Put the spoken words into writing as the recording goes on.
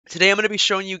Today I'm going to be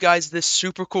showing you guys this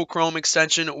super cool Chrome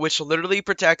extension which literally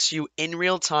protects you in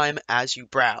real time as you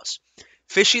browse.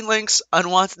 Phishing links,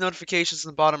 unwanted notifications in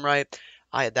the bottom right,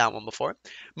 I had that one before,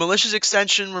 malicious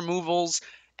extension removals,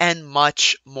 and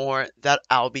much more that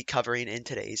I'll be covering in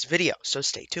today's video, so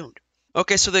stay tuned.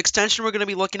 Okay, so the extension we're going to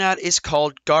be looking at is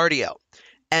called Guardio,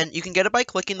 and you can get it by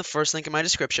clicking the first link in my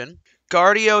description,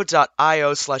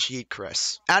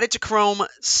 guardio.io/yeetchris. Add it to Chrome,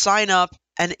 sign up,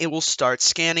 and it will start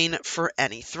scanning for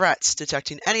any threats,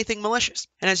 detecting anything malicious.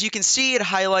 And as you can see, it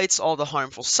highlights all the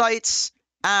harmful sites,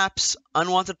 apps,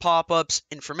 unwanted pop-ups,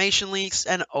 information leaks,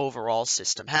 and overall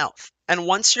system health. And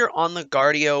once you're on the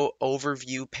Guardio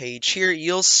Overview page here,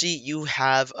 you'll see you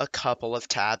have a couple of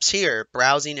tabs here: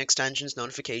 browsing, extensions,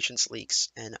 notifications, leaks,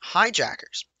 and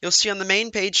hijackers. You'll see on the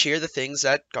main page here the things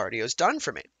that Guardio's done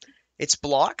for me. It's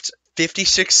blocked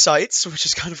 56 sites, which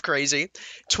is kind of crazy,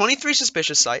 23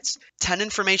 suspicious sites, 10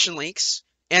 information leaks,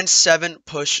 and 7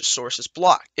 push sources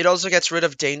blocked. It also gets rid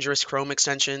of dangerous Chrome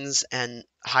extensions and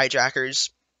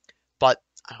hijackers, but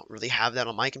I don't really have that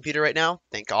on my computer right now,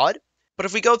 thank God. But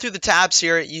if we go through the tabs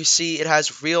here, you see it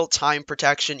has real-time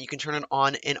protection. You can turn it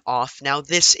on and off. Now,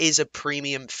 this is a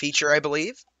premium feature, I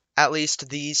believe. At least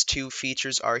these two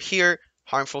features are here: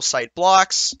 harmful site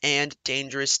blocks and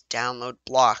dangerous download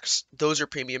blocks. Those are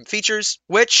premium features,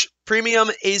 which premium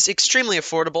is extremely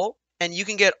affordable, and you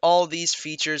can get all these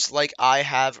features like I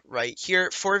have right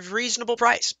here for a reasonable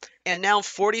price. And now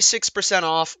 46%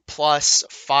 off plus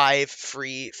 5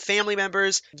 free family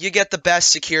members. You get the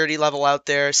best security level out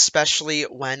there, especially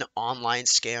when online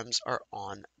scams are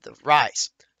on the rise.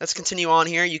 Let's continue on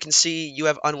here. You can see you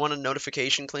have unwanted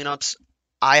notification cleanups.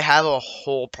 I have a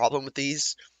whole problem with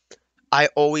these. I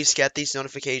always get these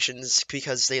notifications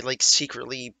because they like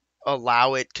secretly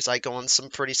allow it because I go on some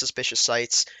pretty suspicious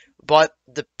sites. But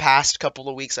the past couple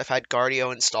of weeks I've had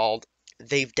Guardio installed.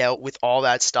 They've dealt with all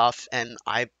that stuff, and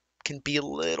I can be a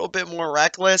little bit more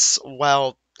reckless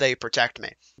while they protect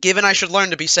me. Given I should learn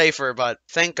to be safer, but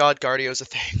thank God Guardio's a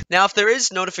thing. Now, if there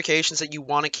is notifications that you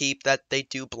want to keep that they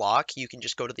do block, you can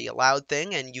just go to the allowed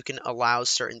thing and you can allow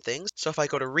certain things. So if I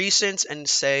go to recent and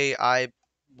say I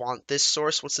want this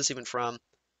source, what's this even from?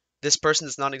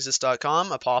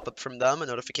 thispersondoesnotexist.com, a pop-up from them, a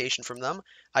notification from them.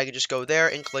 I can just go there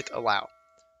and click allow.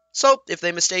 So if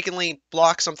they mistakenly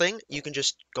block something, you can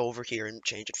just go over here and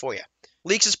change it for you.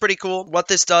 Leaks is pretty cool. What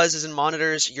this does is it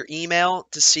monitors your email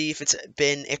to see if it's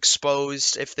been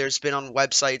exposed, if there's been on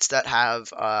websites that have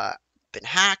been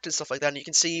hacked and stuff like that. And you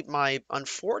can see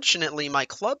unfortunately, my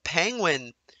Club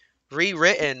Penguin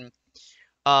rewritten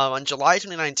on July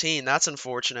 2019. That's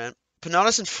unfortunate. But not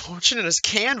as unfortunate as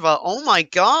Canva. Oh my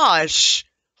gosh.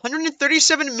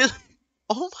 137 million.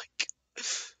 Oh my god.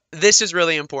 This is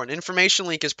really important. Information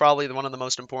leak is probably one of the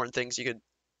most important things you could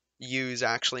use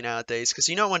actually nowadays, because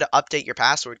you know when to update your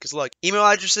password. Because look, email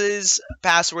addresses,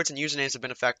 passwords, and usernames have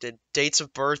been affected. Dates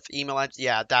of birth, email address,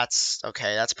 yeah, that's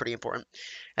okay. That's pretty important.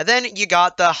 And then you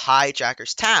got the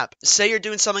hijackers tab. Say you're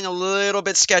doing something a little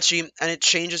bit sketchy and it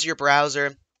changes your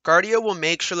browser. Guardio will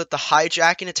make sure that the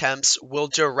hijacking attempts will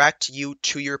direct you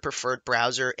to your preferred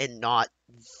browser and not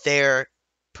their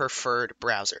preferred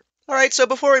browser. Alright, so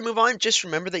before we move on, just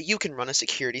remember that you can run a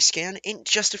security scan in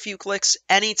just a few clicks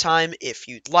anytime if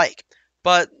you'd like,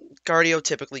 but Guardio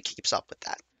typically keeps up with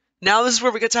that. Now this is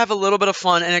where we get to have a little bit of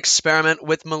fun and experiment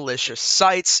with malicious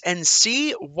sites and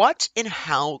see what and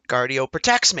how Guardio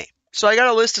protects me. So I got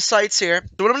a list of sites here.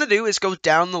 So what I'm going to do is go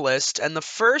down the list, and the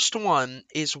first one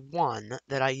is one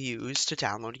that I use to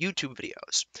download YouTube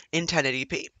videos in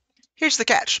 1080p. Here's the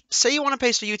catch. Say you want to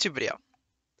paste a YouTube video.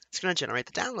 It's going to generate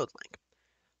the download link.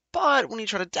 But when you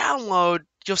try to download,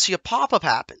 you'll see a pop-up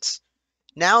happens.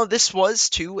 Now this was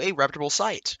to a reputable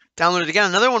site. Download it again,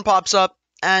 another one pops up,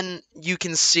 and you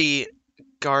can see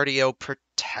Guardio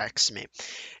protects me.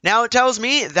 Now it tells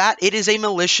me that it is a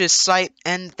malicious site,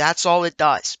 and that's all it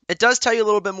does. It does tell you a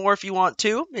little bit more if you want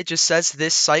to. It just says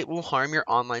this site will harm your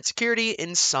online security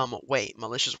in some way.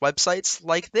 Malicious websites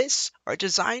like this are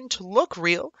designed to look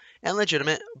real and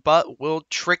legitimate, but will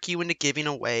trick you into giving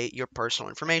away your personal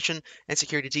information and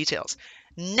security details.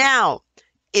 Now,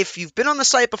 if you've been on the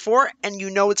site before and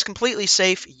you know it's completely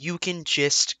safe, you can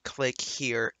just click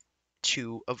here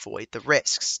to avoid the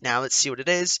risks. Now let's see what it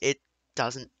is. It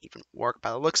doesn't even work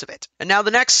by the looks of it. And now the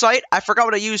next site, I forgot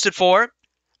what I used it for.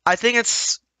 I think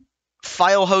it's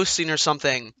file hosting or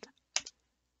something.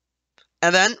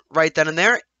 And then, right then and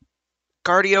there,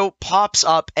 Guardio pops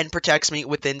up and protects me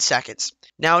within seconds.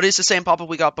 Now it is the same pop-up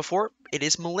we got before. It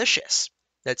is malicious.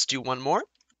 Let's do one more.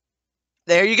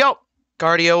 There you go.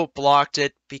 Guardio blocked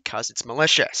it because it's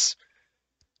malicious.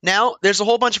 Now, there's a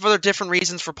whole bunch of other different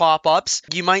reasons for pop-ups.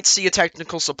 You might see a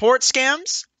technical support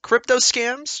scams, crypto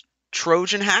scams,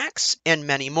 Trojan hacks, and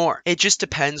many more. It just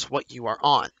depends what you are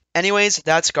on. Anyways,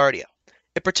 that's Guardio.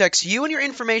 It protects you and your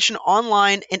information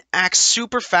online and acts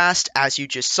super fast, as you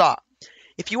just saw.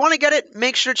 If you want to get it,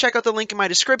 make sure to check out the link in my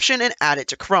description and add it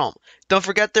to Chrome. Don't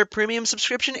forget their premium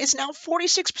subscription is now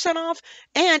 46% off,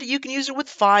 and you can use it with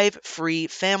 5 free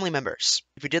family members.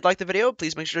 If you did like the video,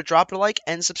 please make sure to drop it a like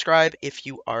and subscribe if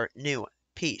you are new.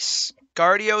 Peace.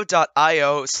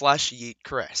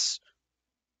 Guardio.io/YeetChris